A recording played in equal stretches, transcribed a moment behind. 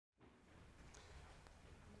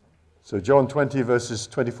So John 20, verses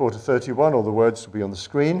 24 to 31, all the words will be on the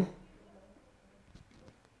screen.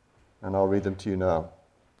 And I'll read them to you now.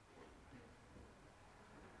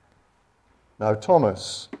 Now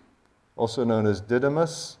Thomas, also known as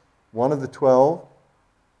Didymus, one of the 12,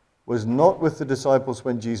 was not with the disciples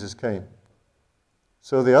when Jesus came.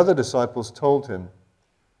 So the other disciples told him,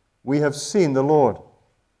 "We have seen the Lord."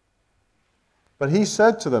 But he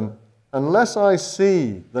said to them, "Unless I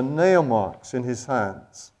see the nail marks in his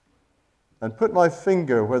hands, and put my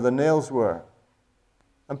finger where the nails were,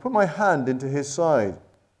 and put my hand into his side,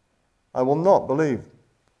 I will not believe."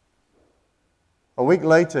 A week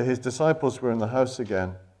later, his disciples were in the house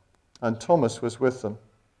again, and Thomas was with them.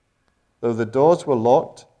 Though the doors were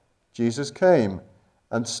locked, Jesus came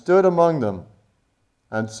and stood among them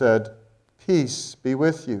and said, "Peace be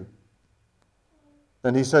with you."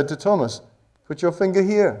 Then he said to Thomas, "Put your finger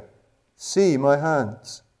here. See my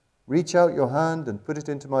hands. Reach out your hand and put it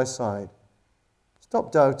into my side.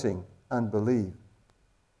 Stop doubting and believe."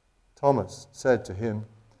 Thomas said to him,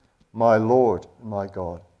 "My Lord and my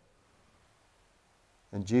God."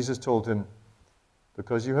 And Jesus told him,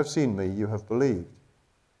 "Because you have seen me, you have believed.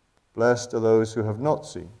 Blessed are those who have not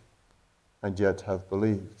seen and yet have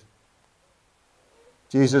believed."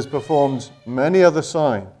 Jesus performed many other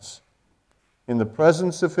signs in the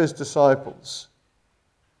presence of his disciples,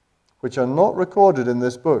 which are not recorded in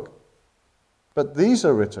this book. But these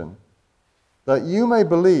are written that you may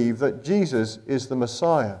believe that Jesus is the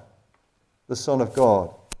Messiah, the Son of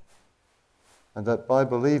God, and that by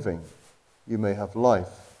believing you may have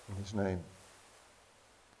life in his name.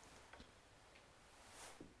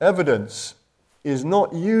 Evidence is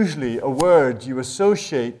not usually a word you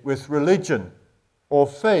associate with religion or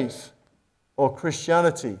faith or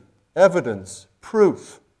Christianity. Evidence,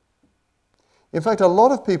 proof. In fact, a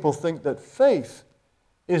lot of people think that faith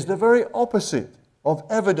is the very opposite of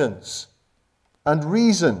evidence and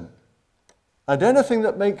reason and anything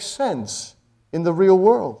that makes sense in the real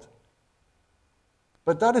world.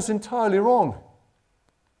 But that is entirely wrong.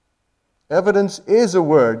 Evidence is a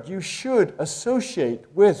word you should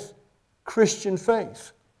associate with Christian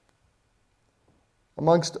faith.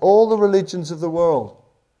 Amongst all the religions of the world,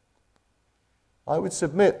 I would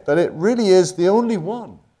submit that it really is the only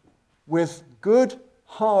one with good,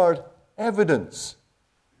 hard evidence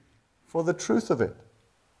for the truth of it.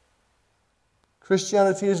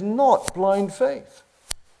 Christianity is not blind faith.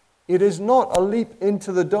 It is not a leap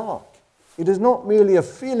into the dark. It is not merely a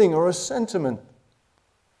feeling or a sentiment.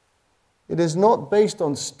 It is not based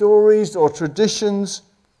on stories or traditions,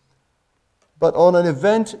 but on an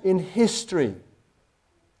event in history.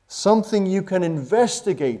 Something you can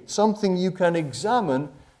investigate, something you can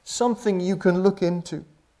examine, something you can look into.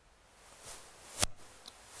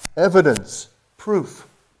 Evidence, proof.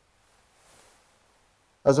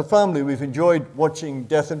 As a family, we've enjoyed watching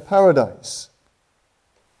Death in Paradise.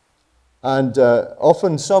 And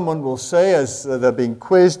often someone will say, as they're being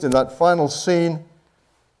quizzed in that final scene,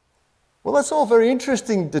 "Well, that's all very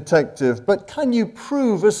interesting, detective, but can you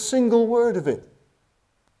prove a single word of it?"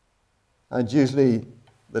 And usually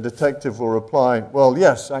the detective will reply, "Well,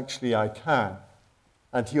 yes, actually I can."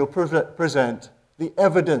 And he'll present the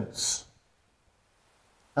evidence.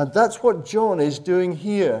 And that's what John is doing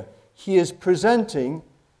here. He is presenting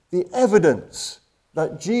the evidence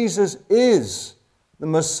that Jesus is the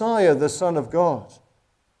Messiah, the Son of God.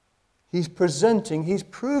 He's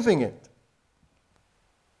proving it.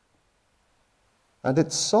 And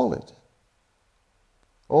it's solid.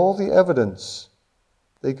 All the evidence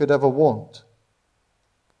they could ever want.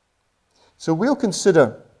 So we'll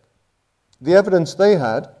consider the evidence they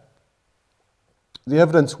had, the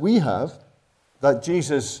evidence we have, that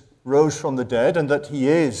Jesus rose from the dead and that he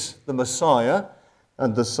is the Messiah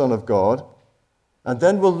and the Son of God. And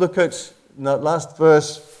then we'll look at, in that last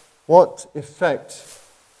verse, what effect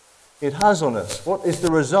it has on us. What is the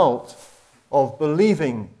result of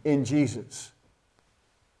believing in Jesus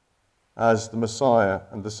as the Messiah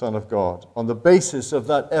and the Son of God on the basis of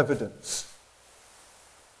that evidence?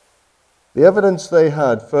 The evidence they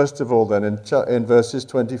had, first of all, then, in verses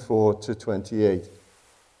 24 to 28.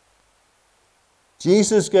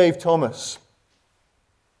 Jesus gave Thomas,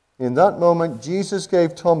 in that moment, Jesus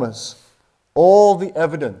gave Thomas all the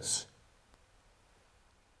evidence.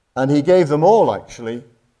 And he gave them all, actually,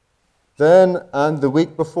 then and the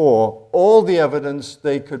week before, all the evidence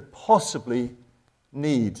they could possibly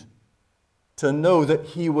need to know that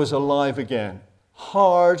he was alive again.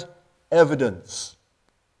 Hard evidence.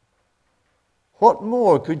 What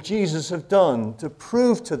more could Jesus have done to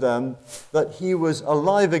prove to them that he was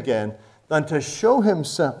alive again than to show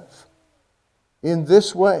himself in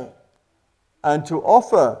this way and to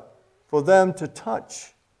offer for them to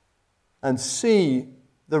touch and see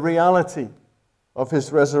the reality of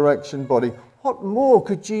his resurrection body. What more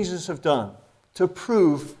could Jesus have done to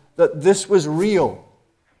prove that this was real?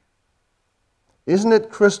 Isn't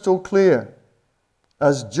it crystal clear,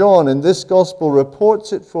 as John in this gospel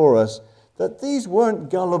reports it for us, that these weren't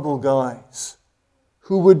gullible guys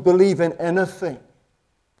who would believe in anything?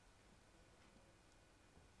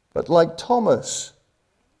 But like Thomas,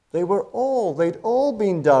 they'd all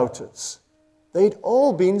been doubters. They'd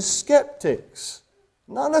all been skeptics.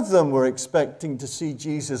 None of them were expecting to see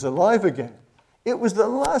Jesus alive again. It was the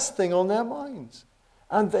last thing on their minds.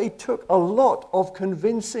 And they took a lot of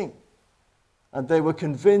convincing. And they were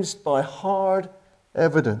convinced by hard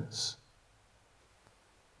evidence.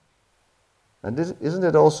 And isn't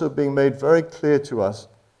it also being made very clear to us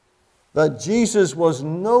that Jesus was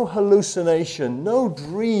no hallucination, no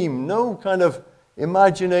dream, no kind of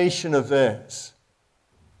imagination of theirs?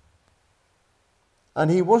 And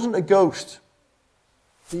he wasn't a ghost.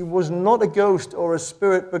 He was not a ghost or a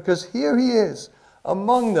spirit, because here he is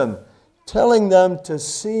among them, telling them to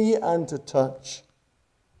see and to touch.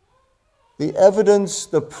 The evidence,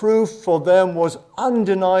 the proof for them was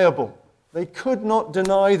undeniable. They could not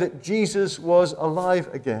deny that Jesus was alive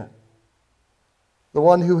again. The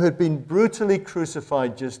one who had been brutally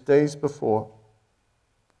crucified just days before.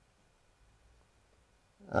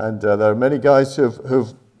 And there are many guys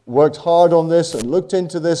who've worked hard on this and looked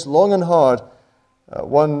into this long and hard.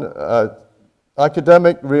 One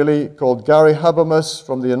academic, really, called Gary Habermas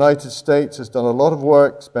from the United States, has done a lot of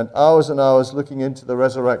work, spent hours and hours looking into the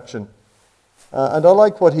resurrection. And I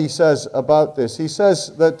like what he says about this. He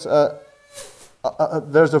says that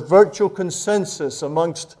there's a virtual consensus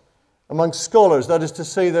amongst scholars. That is to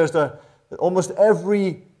say, almost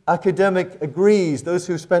every academic agrees, those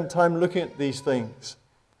who've spent time looking at these things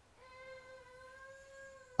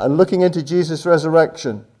and looking into Jesus'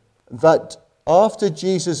 resurrection, that after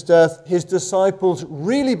Jesus' death, his disciples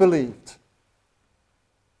really believed.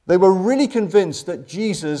 They were really convinced that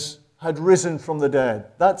Jesus had risen from the dead.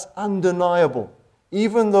 That's undeniable.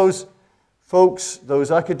 Even those folks, those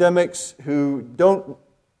academics who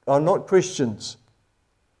are not Christians,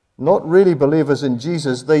 not really believers in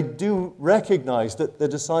Jesus, they do recognize that the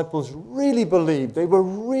disciples really believed. They were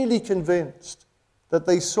really convinced that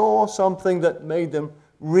they saw something that made them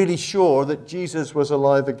really sure that Jesus was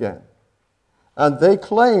alive again. And they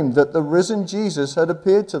claimed that the risen Jesus had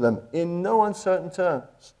appeared to them in no uncertain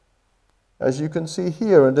terms, as you can see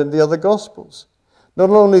here and in the other Gospels.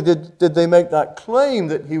 Not only did they make that claim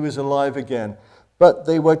that he was alive again, but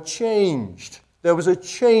they were changed. There was a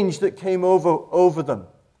change that came over them.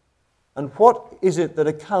 And what is it that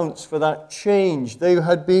accounts for that change? They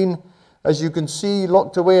had been, as you can see,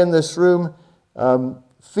 locked away in this room,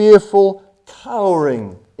 fearful,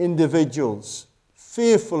 cowering individuals,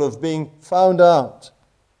 fearful of being found out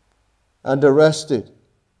and arrested.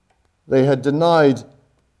 They had denied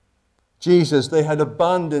Jesus. They had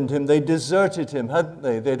abandoned him. They deserted him, hadn't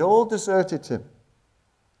they? They'd all deserted him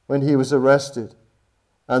when he was arrested.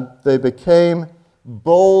 And they became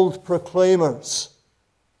bold proclaimers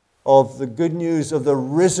of the good news of the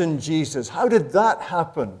risen Jesus. How did that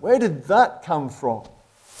happen? Where did that come from?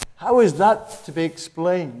 How is that to be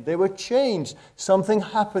explained? They were changed. Something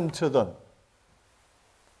happened to them.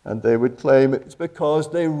 And they would claim it's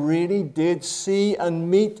because they really did see and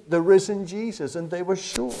meet the risen Jesus, and they were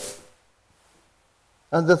sure.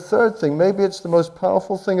 And the third thing, maybe it's the most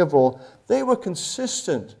powerful thing of all, they were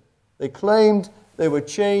consistent. They claimed, they were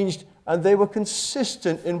changed, and they were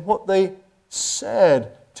consistent in what they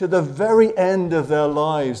said to the very end of their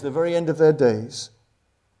lives, the very end of their days.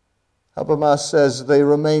 Habermas says they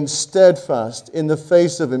remained steadfast in the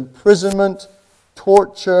face of imprisonment,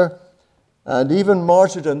 torture, and even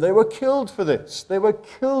martyrdom. They were killed for this. They were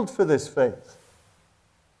killed for this faith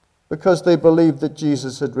because they believed that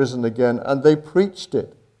Jesus had risen again, and they preached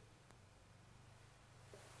it.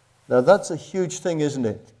 Now that's a huge thing, isn't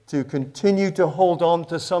it? To continue to hold on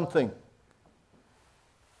to something.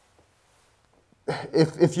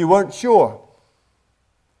 If you weren't sure,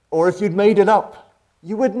 or if you'd made it up,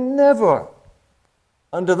 you would never,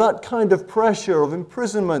 under that kind of pressure of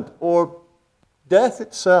imprisonment or death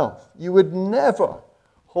itself, you would never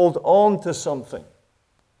hold on to something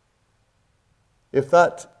if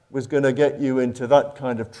that was going to get you into that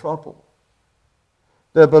kind of trouble.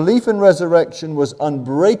 Their belief in resurrection was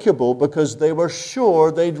unbreakable because they were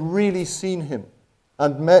sure they'd really seen him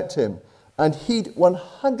and met him, and he'd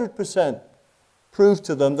 100% proved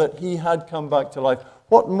to them that he had come back to life.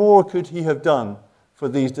 What more could he have done for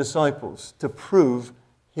these disciples to prove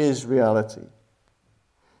his reality?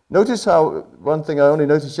 Notice how, one thing I only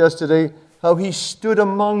noticed yesterday, how he stood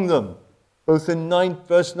among them, both in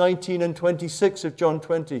verse 19 and 26 of John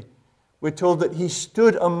 20. We're told that he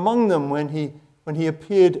stood among them when he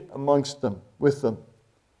appeared amongst them, with them.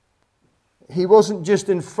 He wasn't just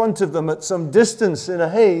in front of them at some distance in a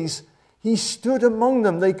haze. He stood among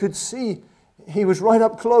them. They could see. He was right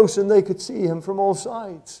up close and they could see him from all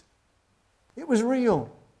sides. It was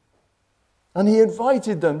real. And he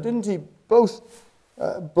invited them, didn't he? Both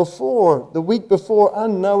before, the week before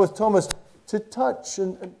and now with Thomas, to touch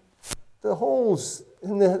and the holes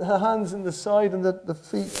in the hands and the side and the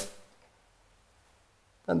feet.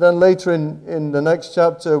 And then later in the next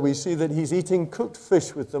chapter, we see that he's eating cooked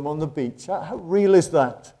fish with them on the beach. How real is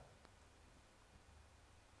that?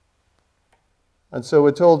 And so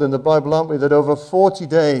we're told in the Bible, aren't we, that over 40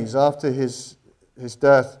 days after his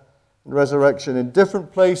death and resurrection, in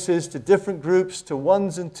different places, to different groups, to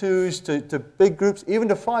ones and twos, to big groups, even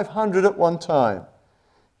to 500 at one time,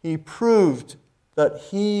 he proved that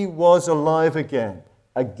he was alive again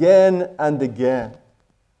and again.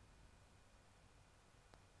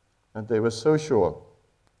 And they were so sure.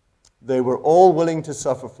 They were all willing to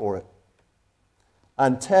suffer for it.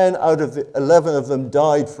 And 10 out of the 11 of them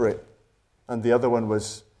died for it. And the other one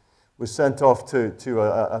was sent off to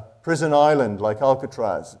a prison island like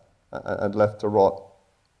Alcatraz and left to rot.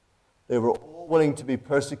 They were all willing to be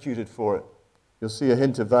persecuted for it. You'll see a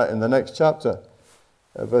hint of that in the next chapter,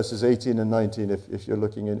 verses 18 and 19, if you're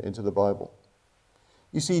looking into the Bible.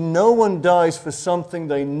 You see, no one dies for something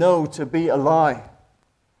they know to be a lie.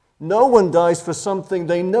 No one dies for something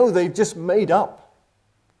they know they've just made up.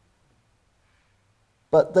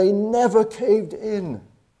 But they never caved in.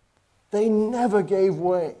 They never gave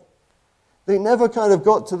way. They never kind of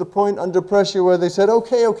got to the point under pressure where they said,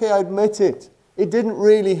 okay, I admit it. It didn't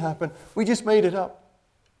really happen. We just made it up.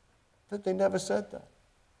 But they never said that.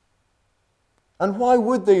 And why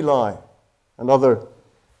would they lie? Another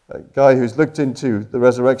guy who's looked into the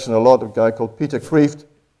resurrection a lot, a guy called Peter Kreeft,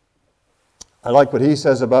 I like what he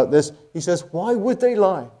says about this. He says, why would they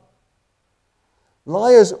lie?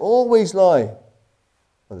 Liars always lie.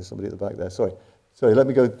 Oh, there's somebody at the back there. Sorry, let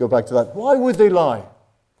me go back to that. Why would they lie?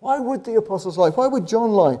 Why would the apostles lie? Why would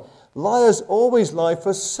John lie? Liars always lie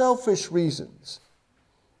for selfish reasons.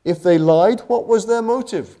 If they lied, what was their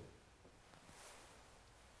motive?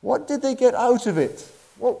 What did they get out of it?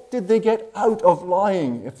 What did they get out of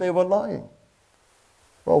lying if they were lying?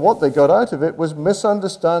 Well, what they got out of it was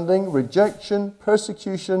misunderstanding, rejection,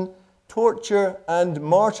 persecution, torture, and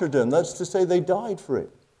martyrdom. That's to say they died for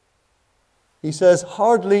it. He says,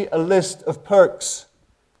 hardly a list of perks.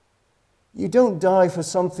 You don't die for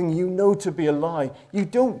something you know to be a lie. You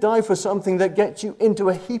don't die for something that gets you into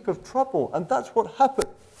a heap of trouble. And that's what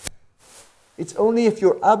happened. It's only if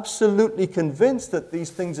you're absolutely convinced that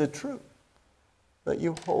these things are true that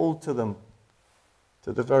you hold to them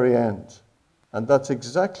to the very end. And that's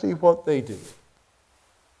exactly what they did.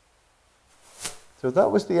 So that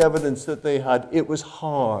was the evidence that they had. It was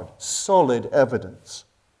hard, solid evidence.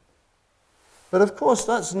 But of course,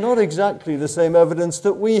 that's not exactly the same evidence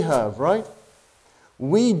that we have, right?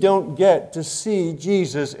 We don't get to see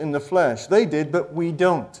Jesus in the flesh. They did, but we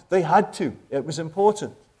don't. They had to. It was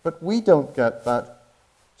important. But we don't get that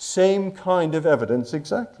same kind of evidence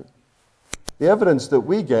exactly. The evidence that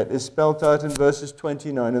we get is spelt out in verses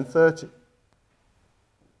 29 and 30.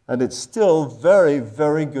 And it's still very,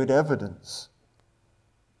 very good evidence.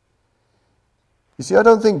 You see, I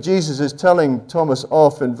don't think Jesus is telling Thomas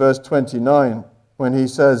off in verse 29 when he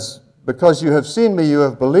says, because you have seen me, you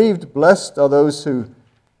have believed. Blessed are those who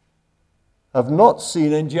have not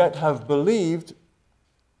seen and yet have believed.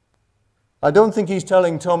 I don't think he's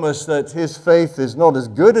telling Thomas that his faith is not as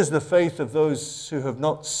good as the faith of those who have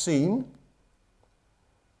not seen.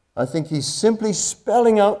 I think he's simply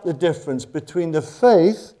spelling out the difference between the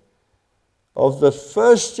faith of the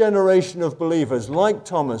first generation of believers, like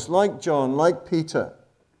Thomas, like John, like Peter,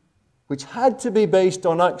 which had to be based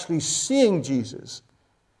on actually seeing Jesus,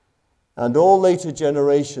 and all later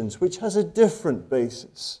generations, which has a different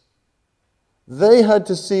basis. They had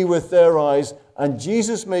to see with their eyes, and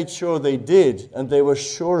Jesus made sure they did, and they were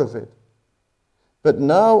sure of it. But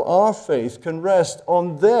now our faith can rest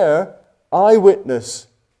on their eyewitness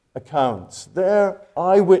accounts, their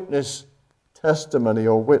eyewitness testimony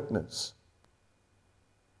or witness.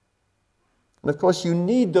 And of course, you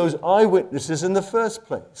need those eyewitnesses in the first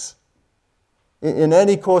place. In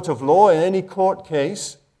any court of law, in any court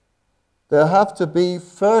case, there have to be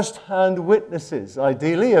first-hand witnesses,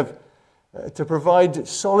 ideally, to provide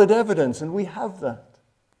solid evidence, and we have that.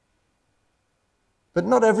 But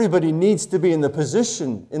not everybody needs to be in that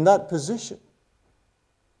position.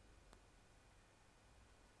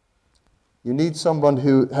 You need someone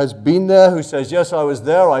who has been there, who says, yes, I was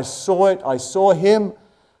there, I saw it, I saw him,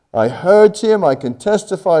 I heard him, I can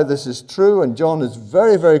testify this is true. And John is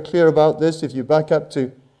very, very clear about this. If you back up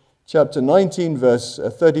to chapter 19, verse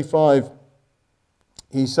 35,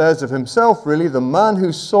 he says of himself, really, the man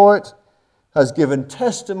who saw it has given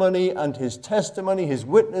testimony, and his testimony, his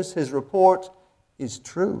witness, his report is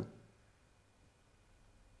true.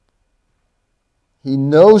 He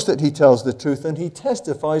knows that he tells the truth, and he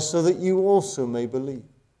testifies so that you also may believe,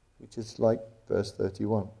 which is like verse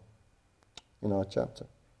 31 in our chapter.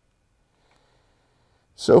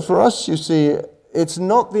 So for us, you see, it's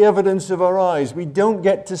not the evidence of our eyes. We don't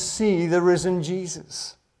get to see the risen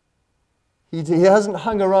Jesus. He hasn't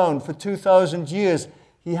hung around for 2,000 years.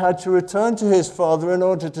 He had to return to his Father in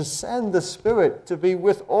order to send the Spirit to be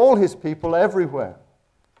with all his people everywhere,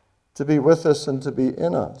 to be with us and to be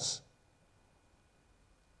in us.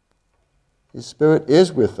 His Spirit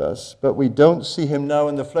is with us, but we don't see him now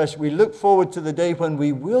in the flesh. We look forward to the day when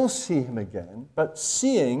we will see him again, but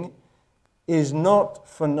seeing is not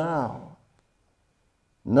for now.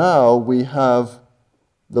 Now we have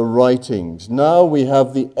the writings. Now we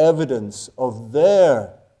have the evidence of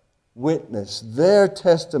their witness, their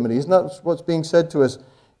testimony. Isn't that what's being said to us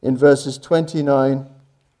in verses 29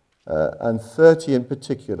 and 30 in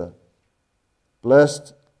particular?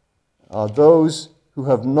 Blessed are those who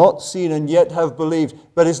have not seen and yet have believed.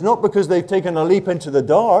 But it's not because they've taken a leap into the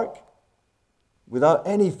dark without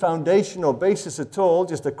any foundation or basis at all,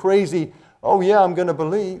 just a crazy, oh yeah, I'm going to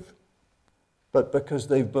believe. But because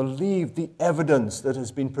they've believed the evidence that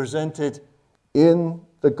has been presented in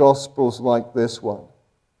the Gospels like this one.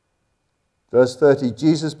 Verse 30,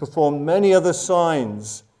 Jesus performed many other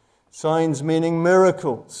signs. Signs meaning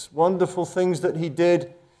miracles, wonderful things that he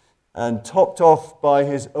did, and topped off by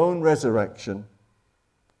his own resurrection.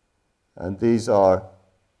 And these are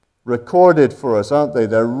recorded for us, aren't they?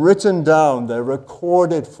 They're written down, they're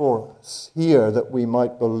recorded for us here that we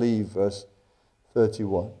might believe, verse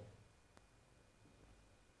 31.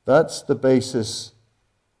 That's the basis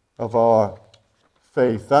of our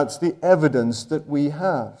faith. That's the evidence that we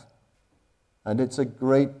have. And it's a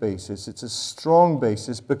great basis. It's a strong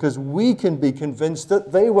basis because we can be convinced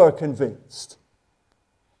that they were convinced.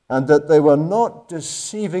 And that they were not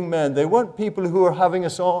deceiving men. They weren't people who were having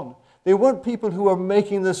us on. They weren't people who were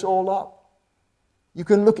making this all up. You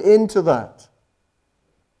can look into that.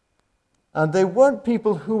 And they weren't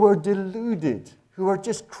people who were deluded, who were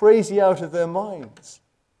just crazy out of their minds.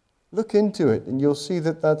 Look into it and you'll see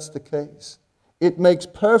that that's the case. It makes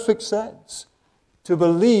perfect sense to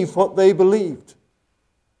believe what they believed.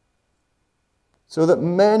 So that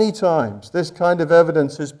many times this kind of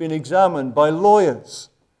evidence has been examined by lawyers,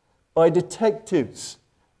 by detectives,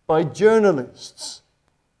 by journalists,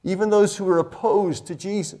 even those who were opposed to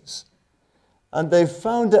Jesus. And they've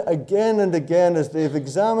found it again and again as they've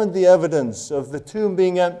examined the evidence of the tomb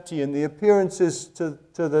being empty and the appearances to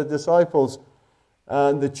the disciples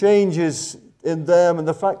and the changes in them and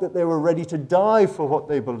the fact that they were ready to die for what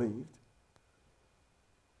they believed,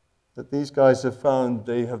 that these guys have found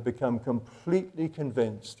they have become completely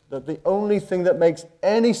convinced that the only thing that makes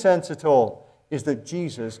any sense at all is that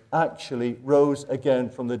Jesus actually rose again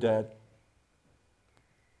from the dead.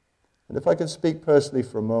 And if I can speak personally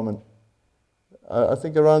for a moment, I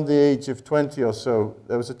think around the age of 20 or so,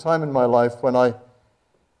 there was a time in my life when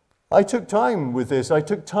I took time with this. I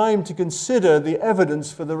took time to consider the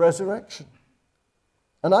evidence for the resurrection.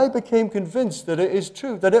 And I became convinced that it is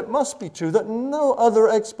true, that it must be true, that no other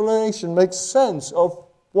explanation makes sense of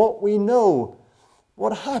what we know,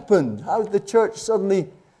 what happened, how the church suddenly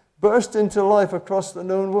burst into life across the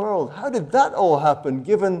known world. How did that all happen,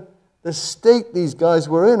 given the state these guys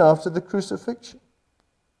were in after the crucifixion?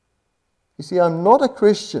 You see, I'm not a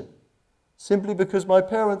Christian simply because my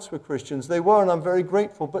parents were Christians. They were, and I'm very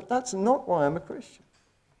grateful, but that's not why I'm a Christian.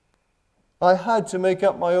 I had to make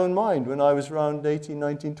up my own mind when I was around 18,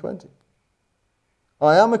 19, 20.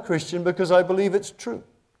 I am a Christian because I believe it's true.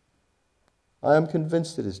 I am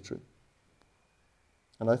convinced it is true.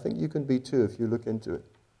 And I think you can be too if you look into it.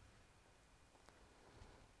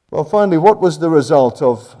 Well, finally, what was the result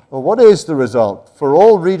of, or what is the result for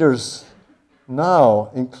all readers now,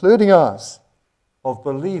 including us, of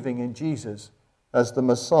believing in Jesus as the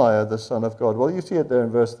Messiah, the Son of God? Well, you see it there in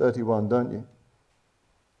verse 31, don't you?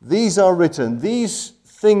 These are written, these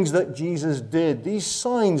things that Jesus did, these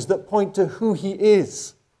signs that point to who he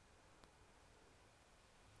is.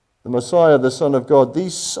 The Messiah, the Son of God,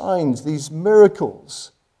 these signs, these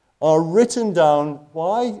miracles are written down.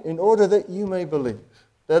 Why? In order that you may believe.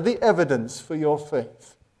 They're the evidence for your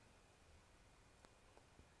faith.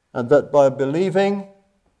 And that by believing,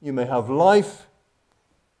 you may have life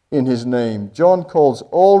in his name. John calls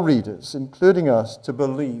all readers, including us, to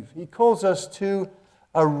believe. He calls us to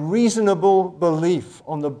a reasonable belief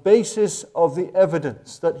on the basis of the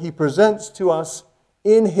evidence that he presents to us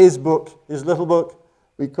in his book, his little book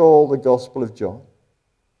we call the Gospel of John.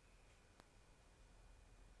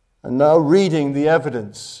 And now reading the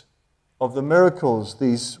evidence of the miracles,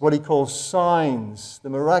 these what he calls signs, the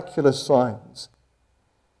miraculous signs,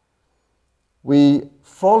 we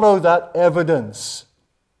follow that evidence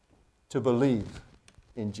to believe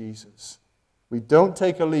in Jesus. We don't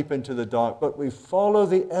take a leap into the dark, but we follow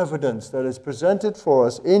the evidence that is presented for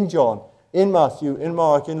us in John, in Matthew, in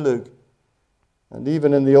Mark, in Luke, and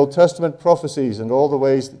even in the Old Testament prophecies and all the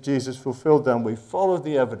ways that Jesus fulfilled them. We follow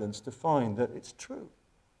the evidence to find that it's true.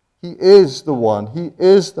 He is the one. He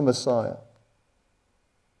is the Messiah.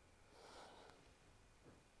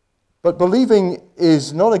 But believing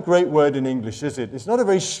is not a great word in English, is it? It's not a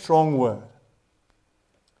very strong word.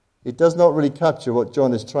 It does not really capture what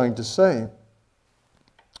John is trying to say,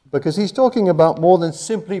 because he's talking about more than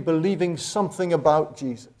simply believing something about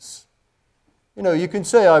Jesus. You know, you can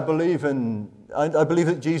say, I believe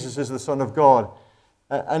that Jesus is the Son of God,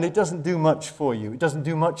 and it doesn't do much for you. It doesn't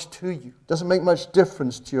do much to you. It doesn't make much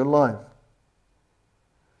difference to your life.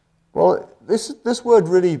 Well, this word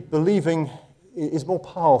really, believing, is more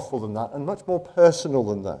powerful than that and much more personal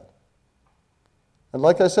than that. And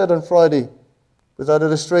like I said on Friday, with that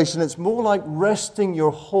illustration, it's more like resting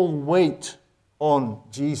your whole weight on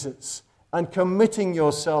Jesus and committing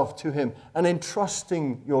yourself to him and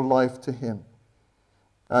entrusting your life to him.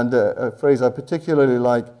 And a phrase I particularly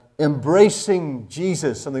like, embracing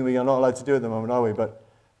Jesus, something we are not allowed to do at the moment, are we? But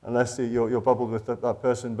unless you're bubbled with that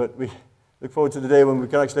person. But we look forward to the day when we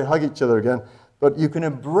can actually hug each other again. But you can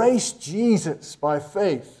embrace Jesus by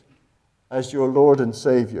faith as your Lord and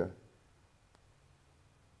Savior.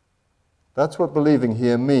 That's what believing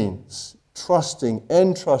here means. Trusting,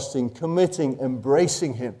 entrusting, committing,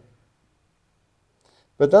 embracing him.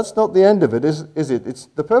 But that's not the end of it, is it?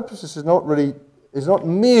 The purpose is not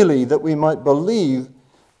merely that we might believe,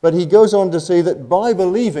 but he goes on to say that by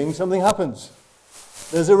believing something happens.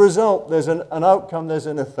 There's a result, there's an outcome, there's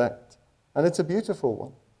an effect. And it's a beautiful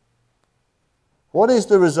one. What is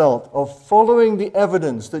the result of following the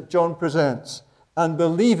evidence that John presents and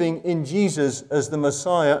believing in Jesus as the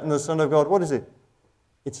Messiah and the Son of God? What is it?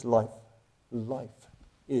 It's life. Life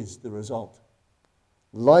is the result.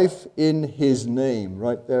 Life in his name,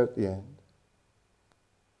 right there at the end.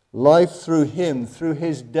 Life through him, through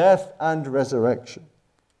his death and resurrection.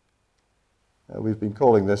 We've been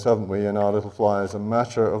calling this, haven't we, in our little flyers, a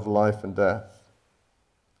matter of life and death.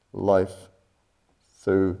 Life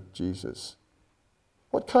through Jesus.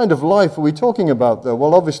 What kind of life are we talking about, though?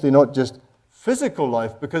 Well, obviously not just physical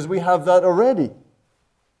life, because we have that already.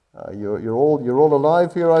 You're all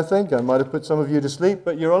alive here, I think. I might have put some of you to sleep,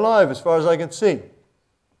 but you're alive as far as I can see.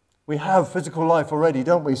 We have physical life already,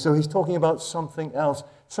 don't we? So he's talking about something else,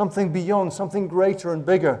 something beyond, something greater and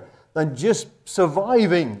bigger than just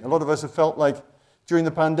surviving. A lot of us have felt like during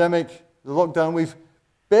the pandemic, the lockdown, we've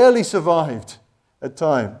barely survived at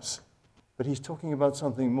times. But he's talking about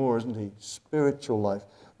something more, isn't he? Spiritual life.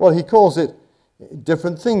 Well, he calls it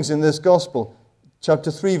different things in this gospel.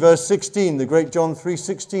 Chapter 3, verse 16, the great John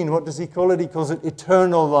 3:16, what does he call it? He calls it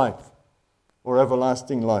eternal life or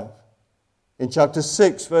everlasting life. In chapter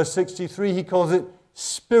 6, verse 63, he calls it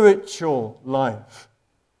spiritual life.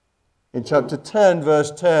 In chapter 10,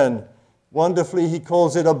 verse 10, wonderfully, he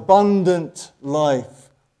calls it abundant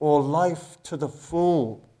life or life to the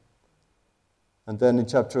full. And then in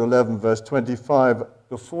chapter 11, verse 25,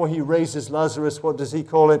 before he raises Lazarus, what does he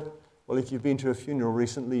call it? Well, if you've been to a funeral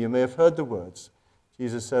recently, you may have heard the words.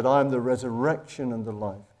 Jesus said, I am the resurrection and the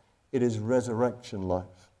life. It is resurrection life.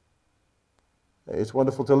 It's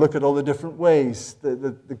wonderful to look at all the different ways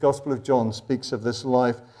the Gospel of John speaks of this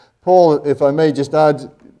life. Paul, if I may just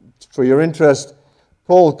add, for your interest,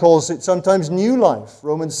 Paul calls it sometimes new life.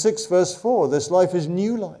 Romans 6, verse 4, this life is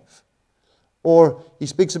new life. Or he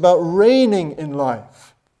speaks about reigning in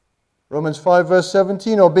life. Romans 5, verse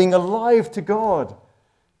 17, or being alive to God.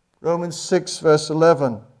 Romans 6, verse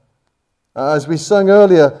 11. As we sung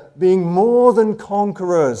earlier, being more than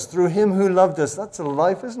conquerors through him who loved us. That's a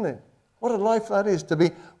life, isn't it? What a life that is, to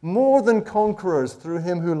be more than conquerors through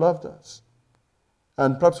him who loved us.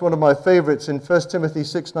 And perhaps one of my favorites in 1 Timothy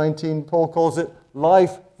 6:19, Paul calls it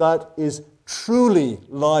life that is truly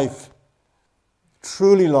life.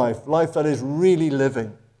 Truly life. Life that is really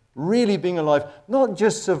living. Really being alive. Not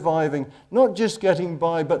just surviving. Not just getting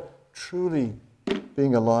by, but truly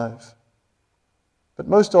being alive. But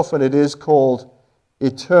most often it is called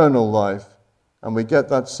eternal life. And we get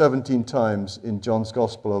that 17 times in John's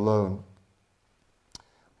Gospel alone.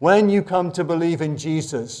 When you come to believe in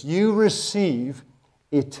Jesus, you receive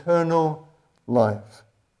eternal life.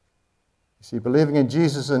 You see, believing in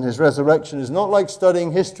Jesus and his resurrection is not like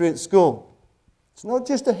studying history at school. It's not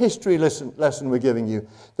just a history lesson we're giving you.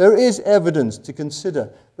 There is evidence to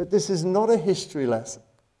consider, but this is not a history lesson.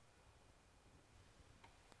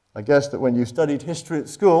 I guess that when you studied history at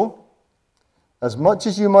school, as much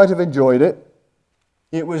as you might have enjoyed it,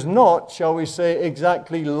 it was not, shall we say,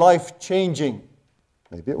 exactly life-changing.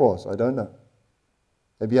 Maybe it was, I don't know.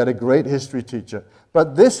 Maybe you had a great history teacher.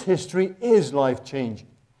 But this history is life-changing.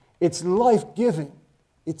 It's life-giving.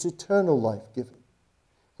 It's eternal life-giving.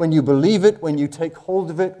 When you believe it, when you take hold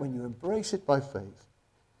of it, when you embrace it by faith,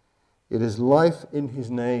 it is life in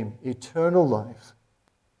his name, eternal life.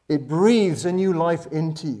 It breathes a new life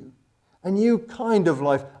into you, a new kind of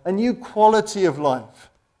life, a new quality of life.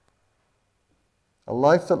 A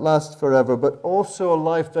life that lasts forever, but also a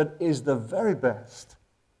life that is the very best.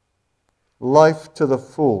 Life to the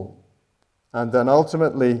full. And then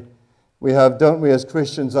ultimately, we have, don't we, as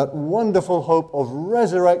Christians, that wonderful hope of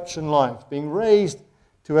resurrection life, being raised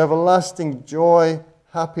to everlasting joy,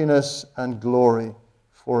 happiness, and glory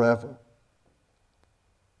forever.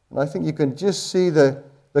 And I think you can just see the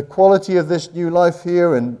quality of this new life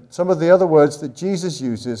here and some of the other words that Jesus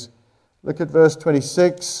uses. Look at verse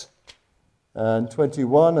 26 and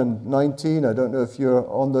 21 and 19. I don't know if you're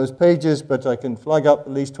on those pages, but I can flag up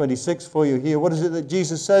at least 26 for you here. What is it that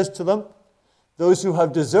Jesus says to them? Those who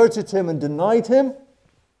have deserted him and denied him,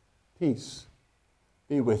 peace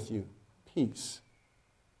be with you. Peace.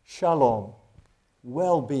 Shalom.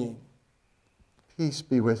 Well-being. Peace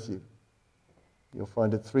be with you. You'll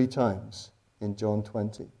find it 3 times in John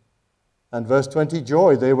 20. And verse 20,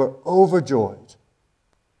 joy. They were overjoyed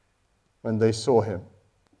when they saw him.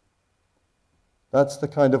 That's the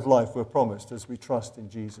kind of life we're promised as we trust in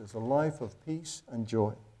Jesus. A life of peace and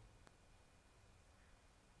joy.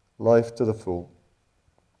 Life to the full.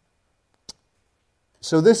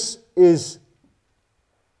 So this is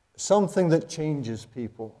something that changes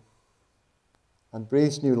people and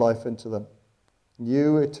breathes new life into them.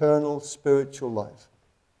 New, eternal, spiritual life.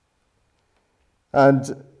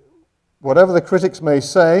 And whatever the critics may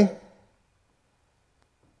say,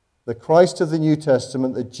 the Christ of the New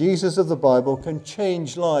Testament, the Jesus of the Bible, can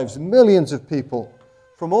change lives. Millions of people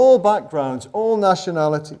from all backgrounds, all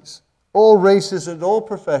nationalities, all races and all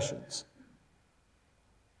professions,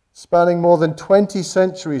 spanning more than 20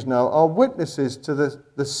 centuries now, are witnesses to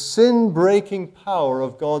the sin-breaking power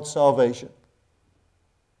of God's salvation.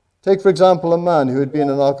 Take, for example, a man who had been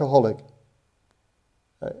an alcoholic.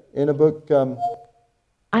 In a book...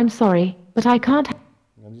 I'm sorry, but I can't...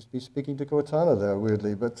 I'll just be speaking to Cortana there,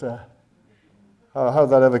 weirdly, but how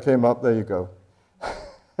that ever came up, there you go.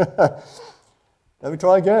 Let me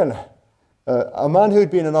try again. A man who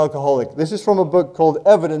had been an alcoholic. This is from a book called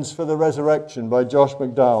Evidence for the Resurrection by Josh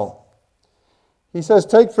McDowell. He says,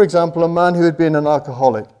 take, for example, a man who had been an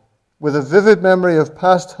alcoholic with a vivid memory of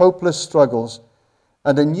past hopeless struggles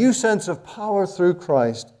and a new sense of power through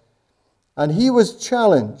Christ. And he was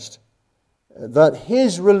challenged that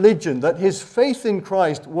his religion, that his faith in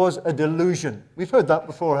Christ was a delusion. We've heard that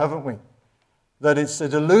before, haven't we? That it's a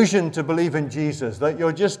delusion to believe in Jesus, that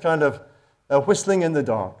you're just kind of whistling in the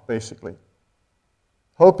dark, basically.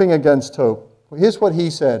 Hoping against hope. Here's what he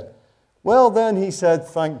said. Well, then, he said,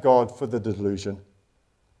 thank God for the delusion.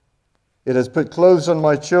 It has put clothes on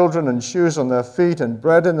my children and shoes on their feet and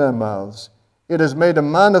bread in their mouths. It has made a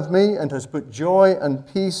man of me and has put joy and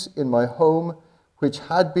peace in my home, which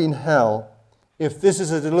had been hell. If this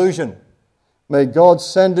is a delusion, may God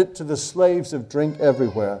send it to the slaves of drink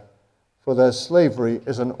everywhere, for their slavery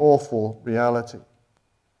is an awful reality.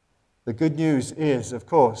 The good news is, of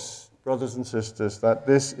course, brothers and sisters, that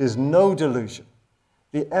this is no delusion.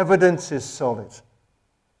 The evidence is solid.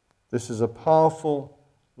 This is a powerful,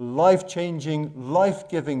 life-changing,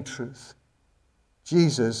 life-giving truth.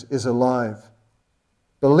 Jesus is alive.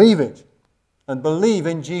 Believe it, and believe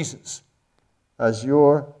in Jesus as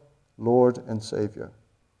your Lord and Savior.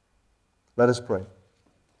 Let us pray.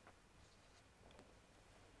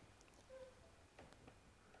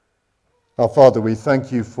 Our Father, we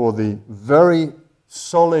thank you for the very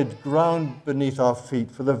solid ground beneath our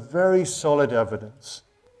feet, for the very solid evidence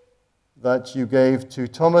that you gave to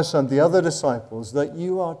Thomas and the other disciples that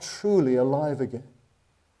you are truly alive again.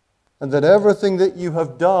 And that everything that you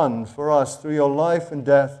have done for us through your life and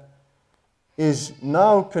death is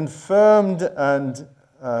now confirmed and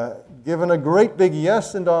given a great big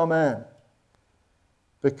yes and amen,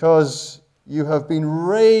 because you have been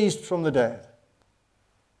raised from the dead.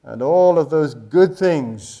 And all of those good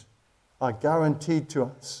things are guaranteed to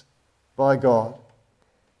us by God.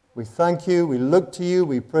 We thank you, we look to you,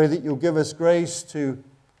 we pray that you'll give us grace to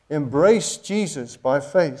embrace Jesus by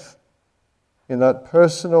faith in that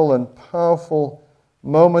personal and powerful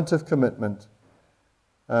moment of commitment.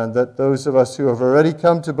 And that those of us who have already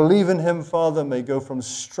come to believe in him, Father, may go from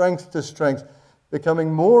strength to strength,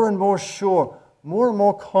 becoming more and more sure, more and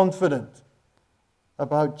more confident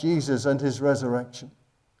about Jesus and his resurrection.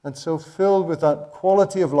 And so filled with that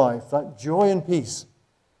quality of life, that joy and peace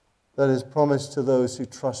that is promised to those who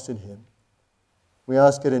trust in him. We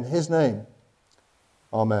ask it in his name.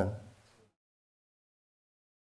 Amen.